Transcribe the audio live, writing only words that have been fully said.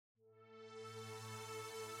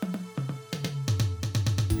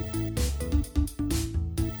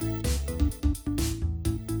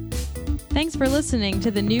Thanks for listening to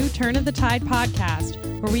the new Turn of the Tide podcast,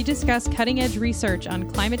 where we discuss cutting-edge research on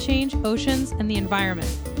climate change, oceans, and the environment.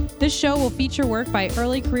 This show will feature work by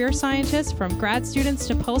early career scientists from grad students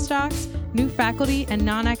to postdocs, new faculty, and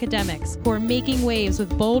non-academics who are making waves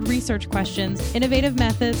with bold research questions, innovative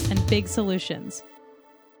methods, and big solutions.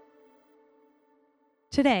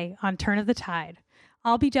 Today on Turn of the Tide,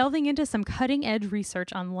 I'll be delving into some cutting-edge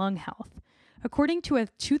research on lung health. According to a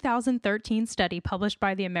 2013 study published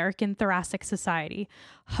by the American Thoracic Society,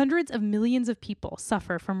 hundreds of millions of people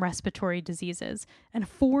suffer from respiratory diseases, and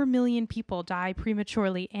 4 million people die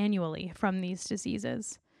prematurely annually from these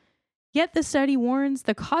diseases. Yet the study warns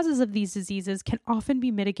the causes of these diseases can often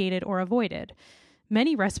be mitigated or avoided.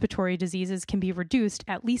 Many respiratory diseases can be reduced,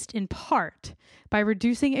 at least in part, by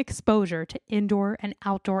reducing exposure to indoor and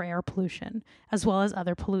outdoor air pollution, as well as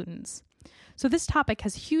other pollutants. So this topic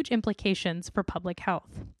has huge implications for public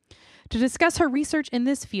health. To discuss her research in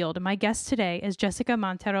this field, my guest today is Jessica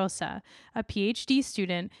Monterrosa, a PhD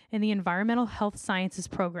student in the Environmental Health Sciences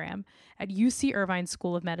program at UC Irvine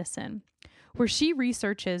School of Medicine, where she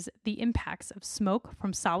researches the impacts of smoke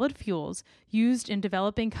from solid fuels used in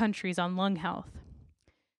developing countries on lung health.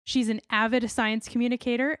 She's an avid science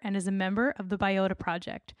communicator and is a member of the Biota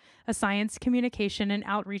Project, a science communication and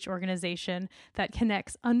outreach organization that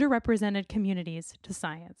connects underrepresented communities to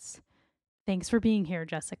science. Thanks for being here,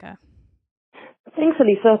 Jessica. Thanks,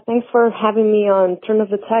 Elisa. Thanks for having me on Turn of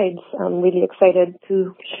the Tides. I'm really excited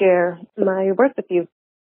to share my work with you.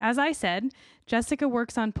 As I said, Jessica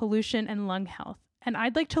works on pollution and lung health, and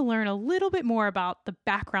I'd like to learn a little bit more about the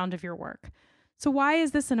background of your work. So why is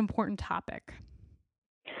this an important topic?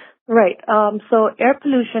 Right. So air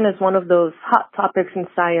pollution is one of those hot topics in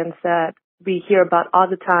science that we hear about all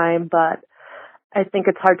the time, but I think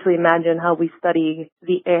it's hard to imagine how we study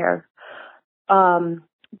the air.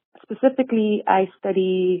 Specifically, I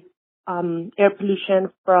study air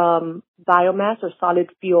pollution from biomass or solid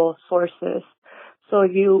fuel sources. So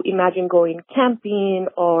if you imagine going camping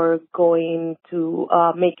or going to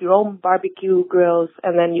make your own barbecue grills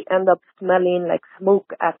and then you end up smelling like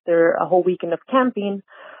smoke after a whole weekend of camping,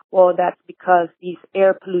 well, that's because these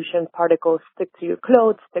air pollution particles stick to your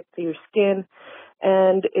clothes, stick to your skin.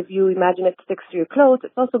 And if you imagine it sticks to your clothes,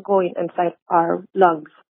 it's also going inside our lungs.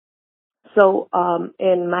 So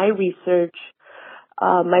in my research,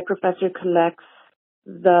 my professor collects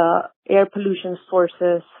the air pollution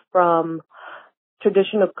sources from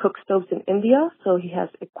traditional cook stoves in India. So he has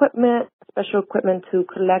equipment, special equipment to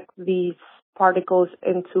collect these particles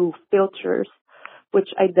into filters, which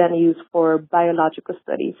I then use for biological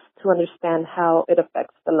studies to understand how it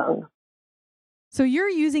affects the lung. So you're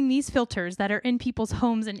using these filters that are in people's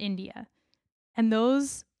homes in India, and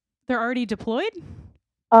they're already deployed?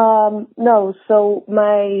 No. So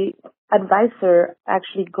my advisor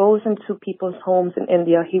actually goes into people's homes in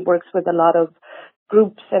India. He works with a lot of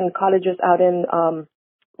groups and colleges out in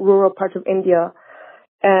rural parts of India.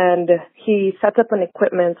 And he sets up an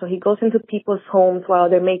equipment. So he goes into people's homes while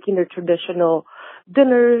they're making their traditional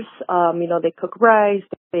dinners. They cook rice,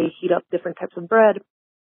 they heat up different types of bread,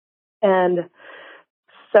 and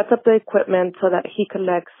sets up the equipment so that he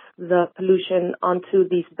collects the pollution onto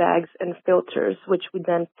these bags and filters, which we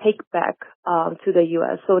then take back to the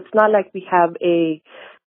U.S. So it's not like we have a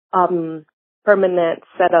permanent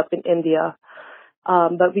setup in India,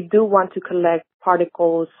 but we do want to collect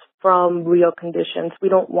particles from real conditions. We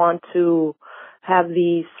don't want to have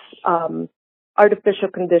these artificial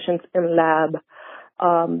conditions in lab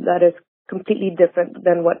that is completely different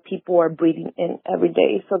than what people are breathing in every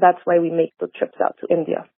day. So that's why we make the trips out to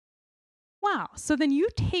India. Wow. So then you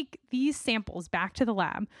take these samples back to the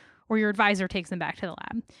lab, or your advisor takes them back to the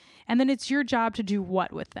lab, and then it's your job to do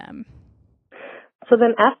what with them? So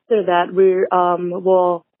then after that,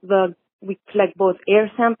 we collect both air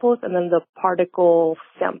samples and then the particle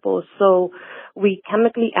samples. So we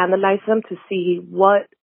chemically analyze them to see what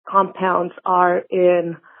compounds are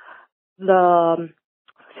in the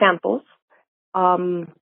samples.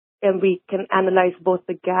 And we can analyze both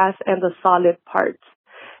the gas and the solid parts.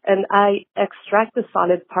 And I extract the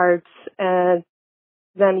solid parts and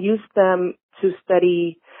then use them to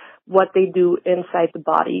study what they do inside the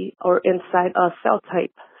body or inside a cell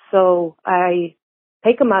type. So I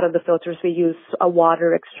take them out of the filters. We use a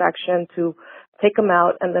water extraction to take them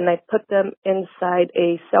out, and then I put them inside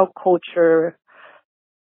a cell culture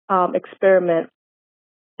experiment.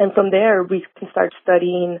 And from there, we can start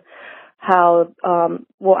studying how,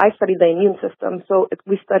 I study the immune system. So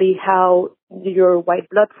we study how your white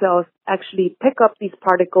blood cells actually pick up these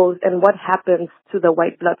particles and what happens to the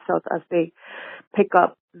white blood cells as they pick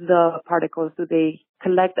up the particles. Do they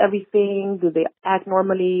collect everything? Do they act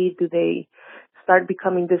normally? Do they start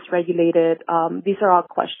becoming dysregulated? These are all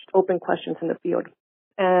open questions in the field.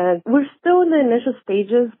 And we're still in the initial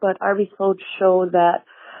stages, but our results show that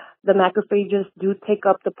the macrophages do take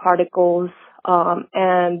up the particles,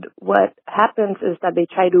 and what happens is that they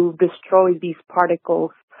try to destroy these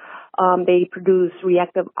particles. They produce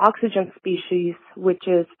reactive oxygen species, which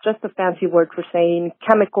is just a fancy word for saying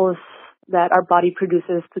chemicals that our body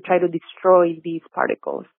produces to try to destroy these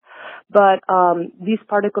particles. But these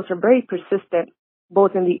particles are very persistent,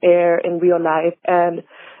 both in the air, in real life, and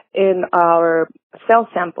in our cell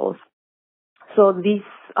samples. So these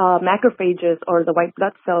macrophages, or the white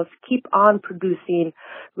blood cells, keep on producing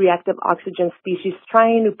reactive oxygen species,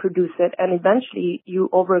 trying to produce it, and eventually you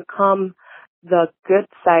overcome the good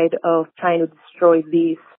side of trying to destroy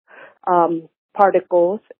these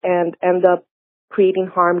particles and end up creating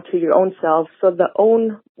harm to your own cells. So the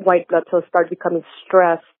own white blood cells start becoming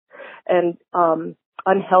stressed and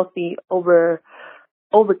unhealthy over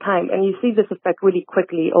time. And you see this effect really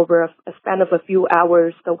quickly. Over a span of a few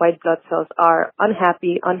hours, the white blood cells are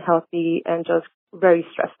unhappy, unhealthy, and just very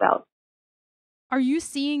stressed out. Are you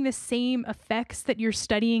seeing the same effects that you're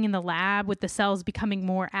studying in the lab with the cells becoming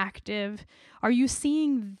more active? Are you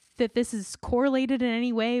seeing that this is correlated in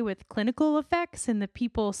any way with clinical effects in the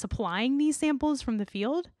people supplying these samples from the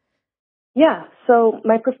field? Yeah. So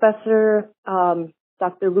my professor,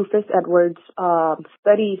 Dr. Rufus Edwards,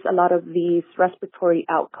 studies a lot of these respiratory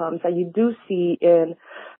outcomes that you do see in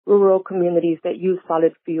rural communities that use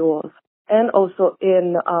solid fuels, and also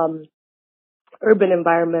in urban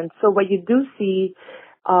environments. So what you do see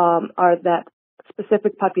are that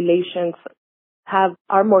specific populations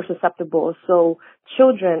are more susceptible. So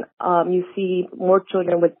children, you see more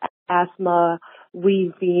children with asthma,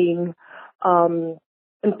 wheezing,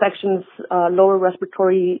 infections, lower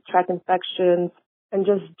respiratory tract infections, and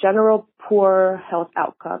just general poor health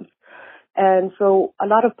outcomes. And so a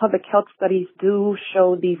lot of public health studies do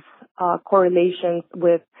show these correlations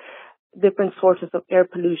with different sources of air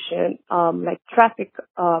pollution, like traffic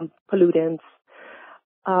pollutants.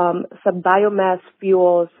 Some biomass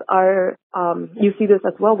fuels are, you see this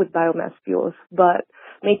as well with biomass fuels, but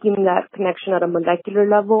making that connection at a molecular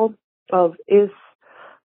level of is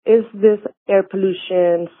this air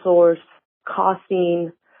pollution source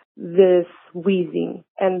causing this wheezing?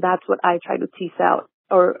 And that's what I try to tease out.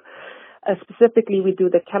 Or specifically, we do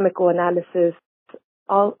the chemical analysis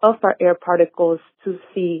of our air particles to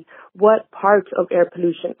see what parts of air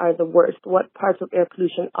pollution are the worst, what parts of air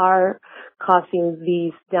pollution are causing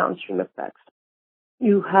these downstream effects.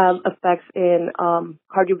 You have effects in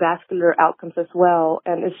cardiovascular outcomes as well,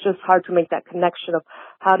 and it's just hard to make that connection of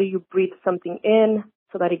how do you breathe something in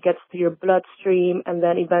so that it gets to your bloodstream, and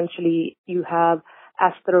then eventually you have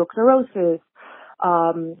atherosclerosis.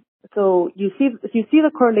 So you see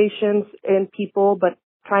the correlations in people, but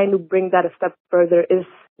trying to bring that a step further, is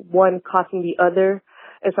one causing the other,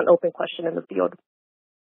 is an open question in the field.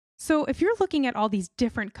 So if you're looking at all these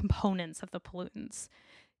different components of the pollutants,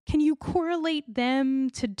 can you correlate them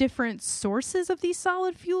to different sources of these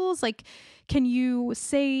solid fuels? Like, can you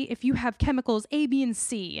say if you have chemicals A, B, and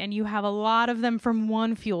C, and you have a lot of them from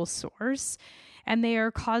one fuel source, and they are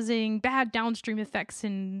causing bad downstream effects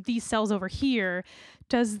in these cells over here,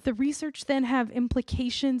 does the research then have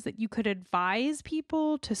implications that you could advise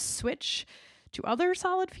people to switch to other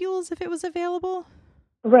solid fuels if it was available?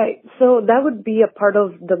 Right. So that would be a part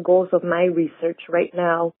of the goals of my research right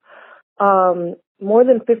now. More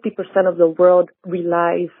than 50% of the world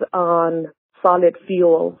relies on solid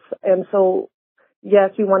fuels. And so,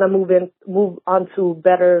 yes, we want to move on to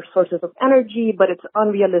better sources of energy, but it's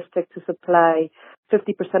unrealistic to supply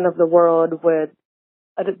 50% of the world with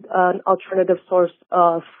an alternative source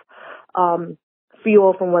of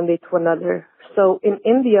fuel from one day to another. So in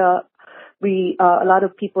India, a lot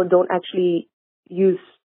of people don't actually use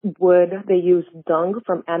wood. They use dung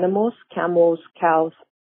from animals, camels, cows,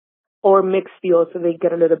 or mixed fuel. So they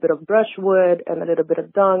get a little bit of brushwood and a little bit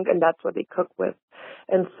of dung, and that's what they cook with.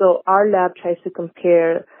 And so our lab tries to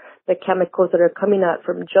compare the chemicals that are coming out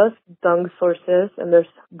from just dung sources, and there's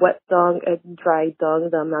wet dung and dry dung,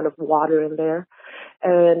 the amount of water in there,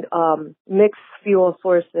 and mixed fuel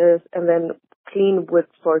sources, and then clean wood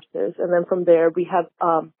sources. And then from there, we have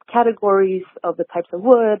categories of the types of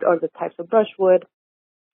wood or the types of brushwood.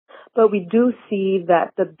 But we do see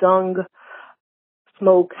that the dung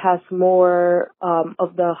smoke has more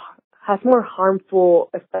of the has more harmful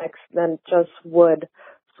effects than just wood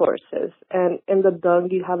sources. And in the dung,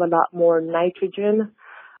 you have a lot more nitrogen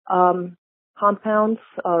compounds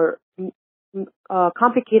or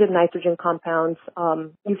complicated nitrogen compounds.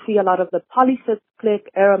 You see a lot of the polycyclic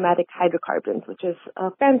aromatic hydrocarbons, which is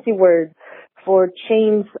a fancy word for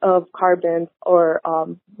chains of carbons or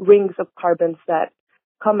rings of carbons that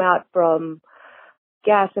come out from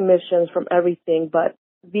gas emissions from everything. But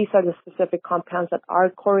these are the specific compounds that are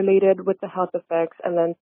correlated with the health effects. And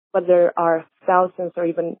then, but there are thousands or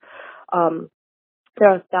even there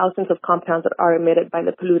are thousands of compounds that are emitted by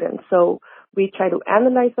the pollutants. So we try to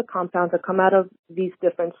analyze the compounds that come out of these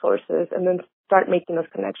different sources and then start making those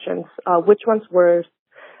connections. Which one's worse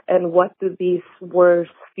and what do these worse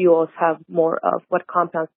fuels have more of? What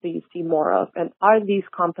compounds do you see more of? And are these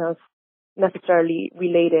compounds necessarily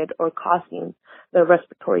related or causing the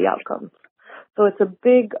respiratory outcomes? So it's a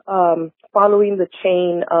big following the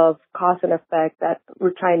chain of cause and effect that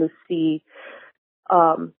we're trying to see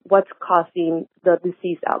what's causing the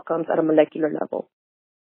disease outcomes at a molecular level.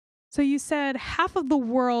 So you said half of the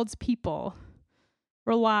world's people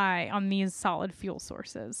rely on these solid fuel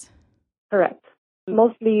sources. Correct.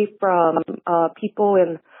 Mostly from people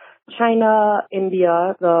in China,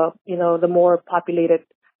 India, the more populated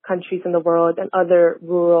countries in the world, and other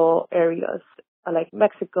rural areas like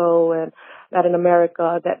Mexico and Latin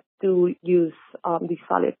America that do use these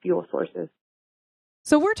solid fuel sources.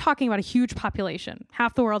 So we're talking about a huge population,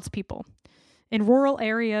 half the world's people, in rural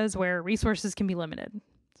areas where resources can be limited.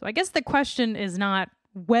 So I guess the question is not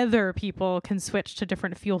whether people can switch to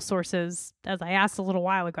different fuel sources, as I asked a little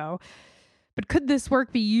while ago, but could this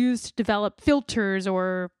work be used to develop filters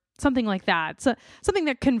or something like that? So something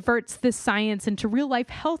that converts this science into real-life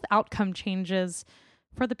health outcome changes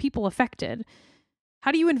for the people affected.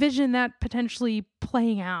 How do you envision that potentially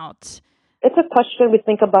playing out? It's a question we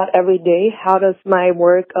think about every day. How does my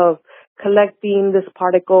work of collecting this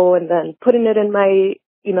particle and then putting it in my,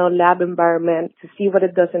 lab environment to see what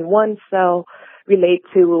it does in one cell relate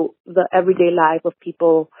to the everyday life of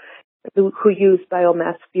people who use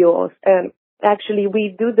biomass fuels? And actually,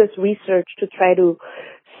 we do this research to try to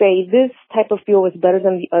say this type of fuel is better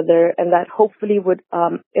than the other, and that hopefully would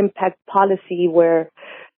impact policy where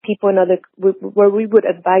we would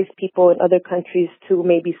advise people in other countries to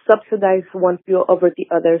maybe subsidize one fuel over the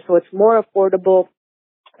other so it's more affordable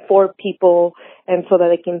for people and so that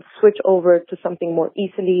they can switch over to something more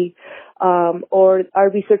easily. Or our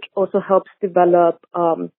research also helps develop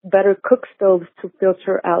better cook stoves to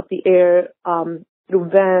filter out the air through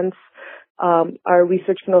vents. Our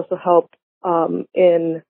research can also help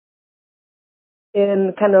in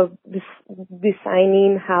kind of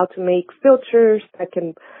designing how to make filters that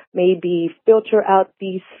can maybe filter out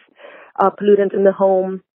these pollutants in the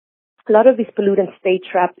home. A lot of these pollutants stay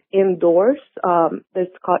trapped indoors.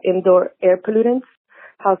 It's called indoor air pollutants,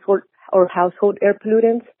 household air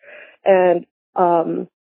pollutants. And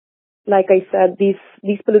like I said, these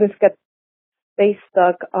pollutants stay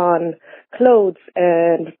stuck on clothes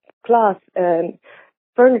and cloths and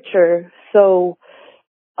furniture. So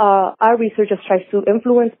our research just tries to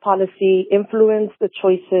influence policy, influence the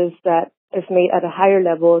choices that is made at a higher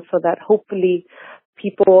level so that hopefully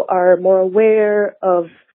people are more aware of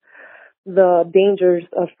the dangers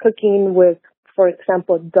of cooking with, for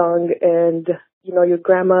example, dung and, your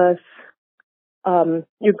grandma's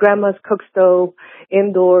cook stove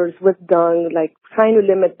indoors with dung, like trying to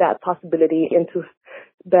limit that possibility into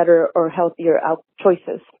better or healthier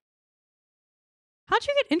choices. How'd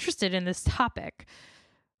you get interested in this topic?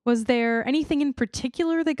 Was there anything in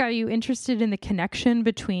particular that got you interested in the connection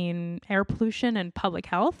between air pollution and public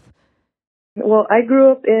health? Well, I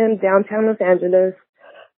grew up in downtown Los Angeles.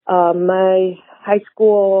 My high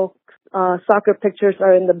school soccer pictures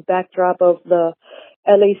are in the backdrop of the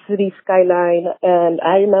LA city skyline. And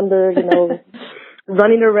I remember,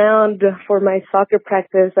 running around for my soccer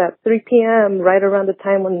practice at 3 p.m., right around the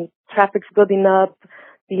time when traffic's building up,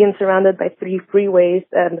 being surrounded by 3 freeways.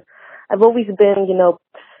 And I've always been,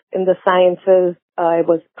 in the sciences. I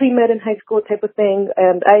was pre-med in high school type of thing.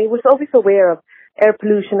 And I was always aware of air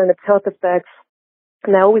pollution and its health effects.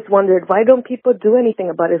 And I always wondered, why don't people do anything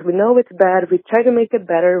about it? We know it's bad. We try to make it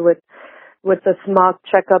better with the smog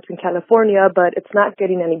checkups in California, but it's not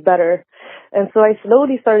getting any better. And so I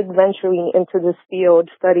slowly started venturing into this field,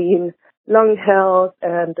 studying lung health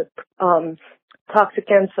and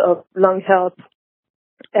toxicants of lung health.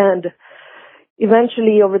 And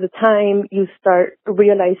eventually, over the time, you start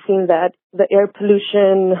realizing that the air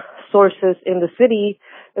pollution sources in the city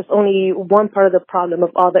is only one part of the problem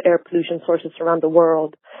of all the air pollution sources around the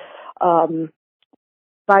world.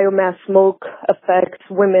 biomass smoke affects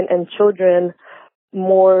women and children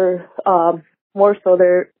more so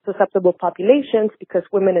they're susceptible populations because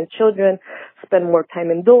women and children spend more time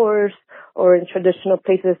indoors or in traditional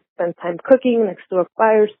places spend time cooking next to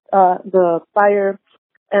the fire.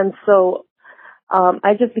 And so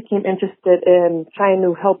I just became interested in trying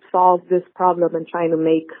to help solve this problem and trying to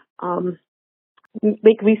make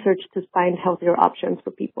research to find healthier options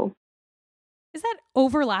for people. Is that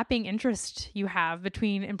overlapping interest you have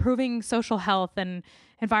between improving social health and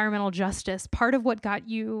environmental justice part of what got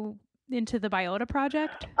you into the Biota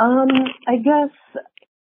Project? I guess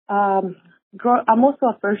I'm also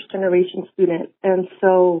a first-generation student, and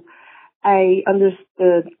so I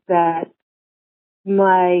understood that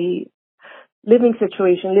my living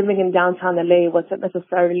situation, living in downtown LA, wasn't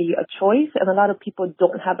necessarily a choice, and a lot of people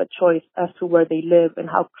don't have a choice as to where they live and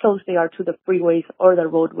how close they are to the freeways or the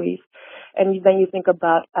roadways. And then you think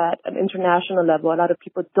about at an international level, a lot of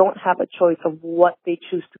people don't have a choice of what they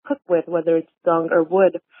choose to cook with, whether it's dung or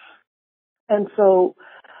wood. And so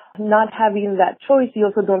not having that choice, you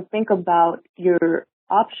also don't think about your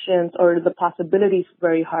options or the possibilities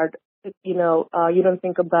very hard. You don't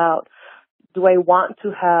think about, do I want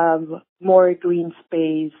to have more green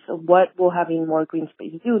space? What will having more green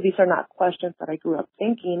space do? These are not questions that I grew up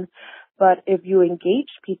thinking. But if you engage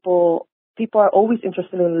people are always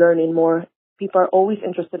interested in learning more. People are always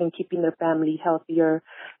interested in keeping their family healthier.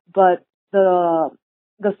 But the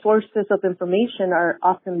sources of information are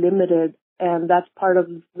often limited. And that's part of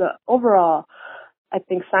the overall, I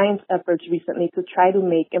think, science efforts recently to try to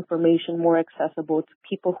make information more accessible to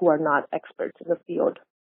people who are not experts in the field.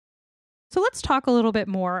 So let's talk a little bit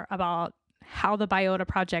more about how the Biota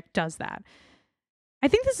Project does that. I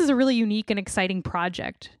think this is a really unique and exciting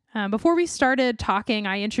project. Before we started talking,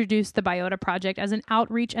 I introduced the Biota Project as an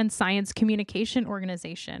outreach and science communication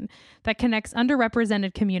organization that connects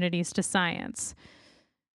underrepresented communities to science.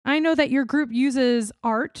 I know that your group uses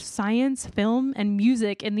art, science, film, and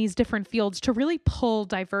music in these different fields to really pull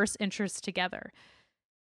diverse interests together.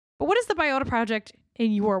 But what is the Biota Project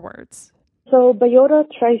in your words? So Biota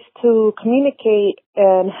tries to communicate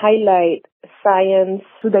and highlight science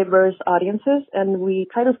to diverse audiences, and we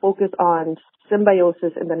try to focus on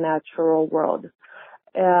symbiosis in the natural world.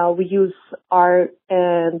 We use art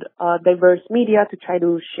and diverse media to try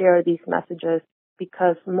to share these messages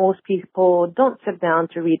because most people don't sit down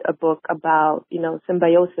to read a book about,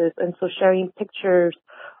 symbiosis. And so sharing pictures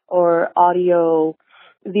or audio,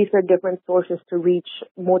 these are different sources to reach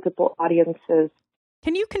multiple audiences.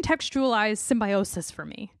 Can you contextualize symbiosis for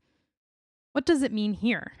me? What does it mean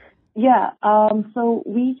here? Yeah, so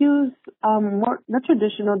we use more the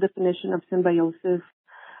traditional definition of symbiosis,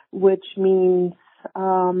 which means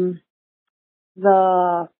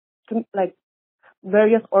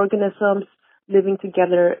various organisms living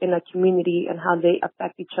together in a community and how they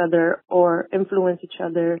affect each other or influence each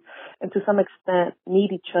other, and to some extent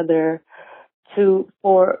need each other to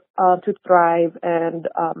thrive and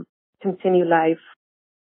continue life.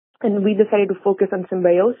 And we decided to focus on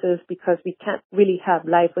symbiosis because we can't really have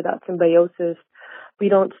life without symbiosis. We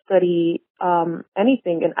don't study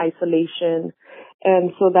anything in isolation.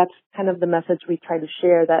 And so that's kind of the message we try to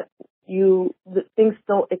share, that things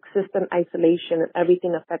don't exist in isolation and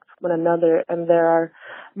everything affects one another. And there are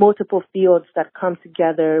multiple fields that come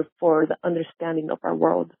together for the understanding of our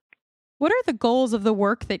world. What are the goals of the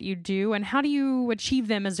work that you do, and how do you achieve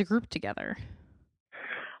them as a group together?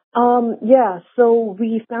 So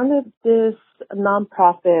we founded this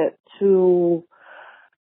nonprofit to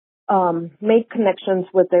make connections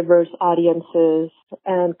with diverse audiences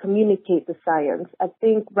and communicate the science. I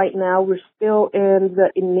think right now we're still in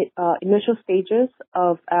the initial stages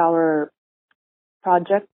of our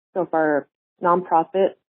project, of our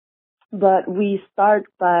nonprofit, but we start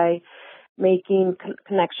by making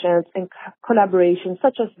connections and collaborations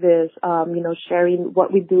such as this, sharing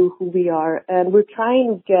what we do, who we are. And we're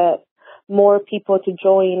trying to get more people to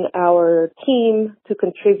join our team to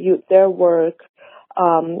contribute their work.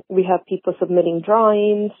 We have people submitting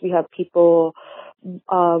drawings. We have people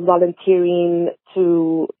volunteering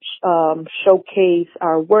to showcase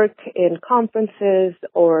our work in conferences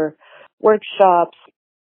or workshops.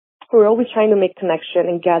 We're always trying to make connection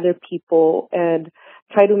and gather people and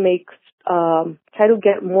try to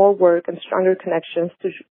get more work and stronger connections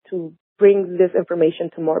to bring this information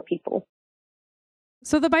to more people.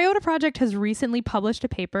 So the Biota Project has recently published a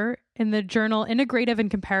paper in the journal Integrative and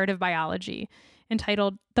Comparative Biology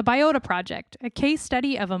entitled The Biota Project, a case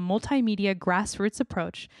study of a multimedia grassroots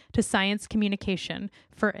approach to science communication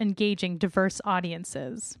for engaging diverse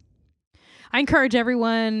audiences. I encourage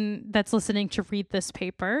everyone that's listening to read this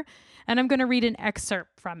paper, and I'm going to read an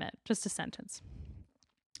excerpt from it, just a sentence.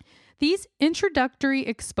 These introductory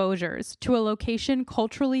exposures to a location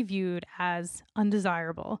culturally viewed as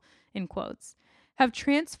undesirable, in quotes, have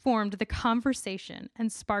transformed the conversation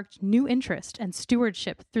and sparked new interest and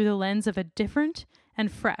stewardship through the lens of a different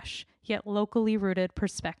and fresh, yet locally rooted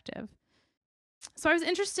perspective. So I was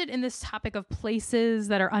interested in this topic of places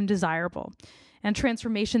that are undesirable and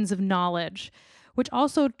transformations of knowledge, which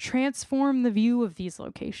also transform the view of these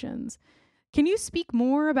locations. Can you speak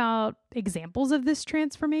more about examples of this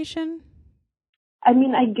transformation? I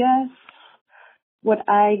mean, I guess what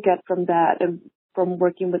I get from that and from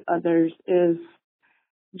working with others is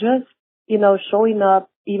just, showing up.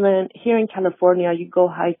 Even here in California, you go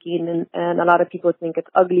hiking and a lot of people think it's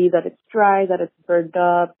ugly, that it's dry, that it's burned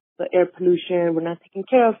up, the air pollution, we're not taking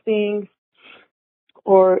care of things.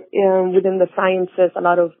 Or within the sciences, a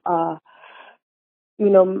lot of,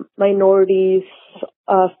 minorities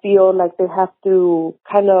feel like they have to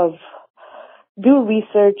kind of do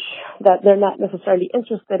research that they're not necessarily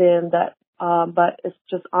interested in, but it's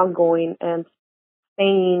just ongoing and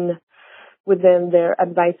staying within their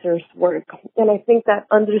advisor's work. And I think that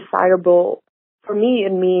undesirable, for me,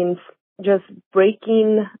 it means just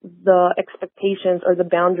breaking the expectations or the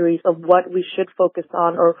boundaries of what we should focus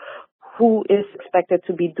on or who is expected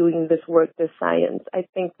to be doing this work, this science. I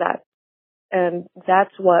think that, and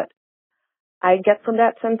that's what I get from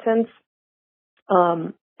that sentence.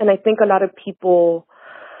 And I think a lot of people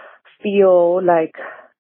feel like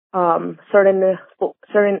certain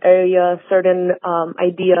areas, certain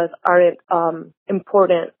ideas aren't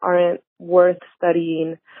important, aren't worth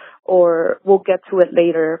studying, or we'll get to it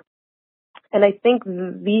later. And I think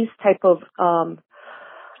these type of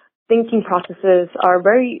thinking processes are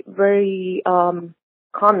very, very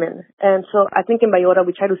common. And so I think in Biota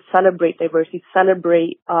we try to celebrate diversity,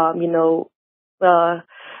 celebrate the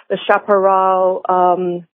chaparral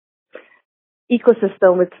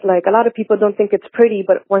ecosystem. It's like a lot of people don't think it's pretty,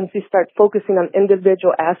 but once you start focusing on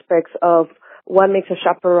individual aspects of what makes a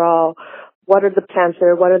chaparral, what are the plants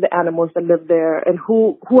there, what are the animals that live there, and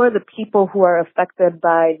who are the people who are affected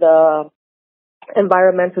by the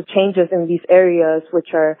environmental changes in these areas,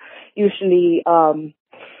 which are usually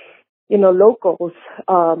locals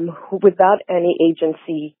without any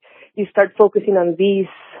agency. You start focusing on these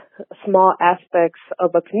small aspects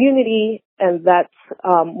of a community, and that's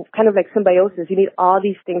kind of like symbiosis. You need all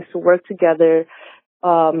these things to work together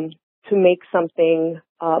to make something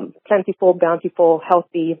plentiful, bountiful,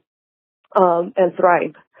 healthy, and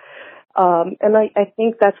thrive. And I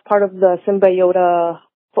think that's part of the Symbiota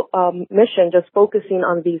mission, just focusing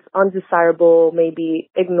on these undesirable, maybe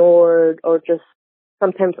ignored, or just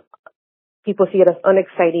sometimes people see it as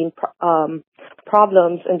unexciting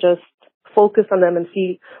problems, and just focus on them and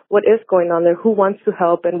see what is going on there, who wants to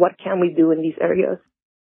help, and what can we do in these areas.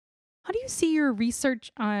 How do you see your research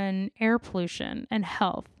on air pollution and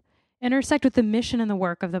health intersect with the mission and the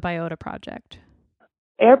work of the Biota Project?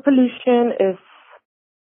 Air pollution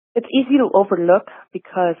it's easy to overlook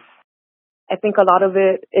because I think a lot of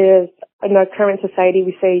it is, in our current society,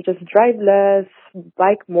 we say just drive less,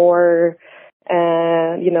 bike more,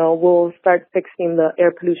 and, we'll start fixing the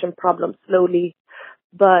air pollution problem slowly.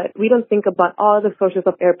 But we don't think about all the sources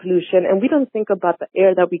of air pollution, and we don't think about the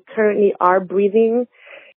air that we currently are breathing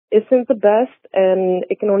isn't the best, and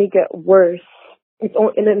it can only get worse. It's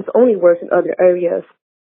only worse in other areas.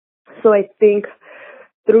 So I think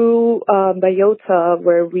through Biota,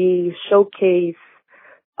 where we showcase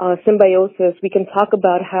symbiosis, we can talk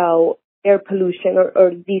about how air pollution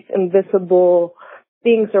or these invisible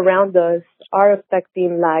things around us are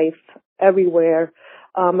affecting life everywhere.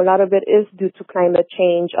 A lot of it is due to climate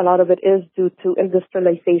change. A lot of it is due to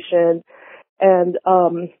industrialization. And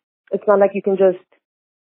it's not like you can just,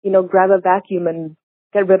 grab a vacuum and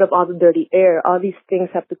get rid of all the dirty air. All these things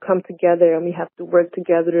have to come together, and we have to work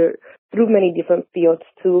together through many different fields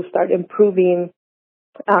to start improving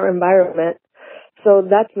our environment. So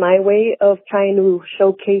that's my way of trying to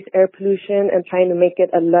showcase air pollution and trying to make it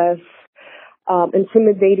a less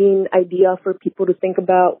intimidating idea for people to think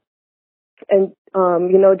about. And,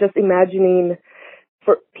 just imagining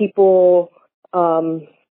for people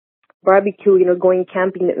barbecuing or going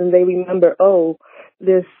camping, and they remember,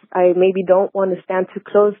 I maybe don't want to stand too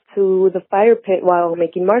close to the fire pit while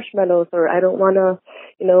making marshmallows, or I don't want to,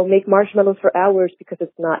 make marshmallows for hours because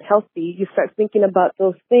it's not healthy. You start thinking about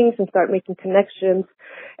those things and start making connections,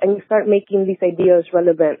 and you start making these ideas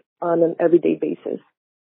relevant on an everyday basis.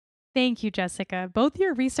 Thank you, Jessica. Both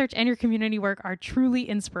your research and your community work are truly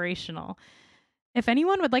inspirational. If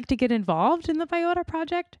anyone would like to get involved in the Biota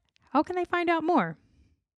Project, How can they find out more?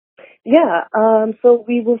 Yeah, so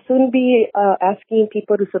we will soon be asking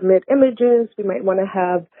people to submit images. We might want to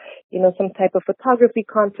have, some type of photography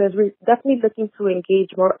contest. We're definitely looking to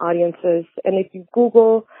engage more audiences. And if you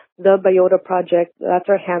Google the Biota Project, that's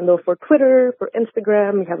our handle for Twitter, for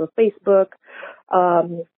Instagram. We have a Facebook.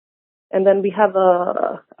 And then we have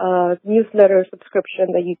a newsletter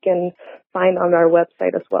subscription that you can find on our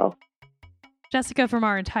website as well. Jessica, from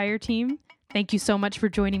our entire team, thank you so much for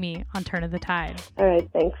joining me on Turn of the Tide. All right,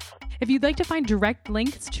 thanks. If you'd like to find direct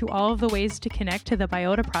links to all of the ways to connect to the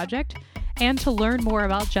Biota Project and to learn more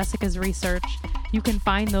about Jessica's research, you can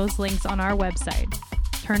find those links on our website,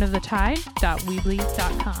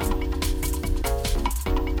 turnofthetide.weebly.com.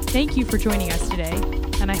 Thank you for joining us today,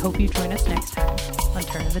 and I hope you join us next time on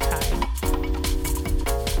Turn of the Tide.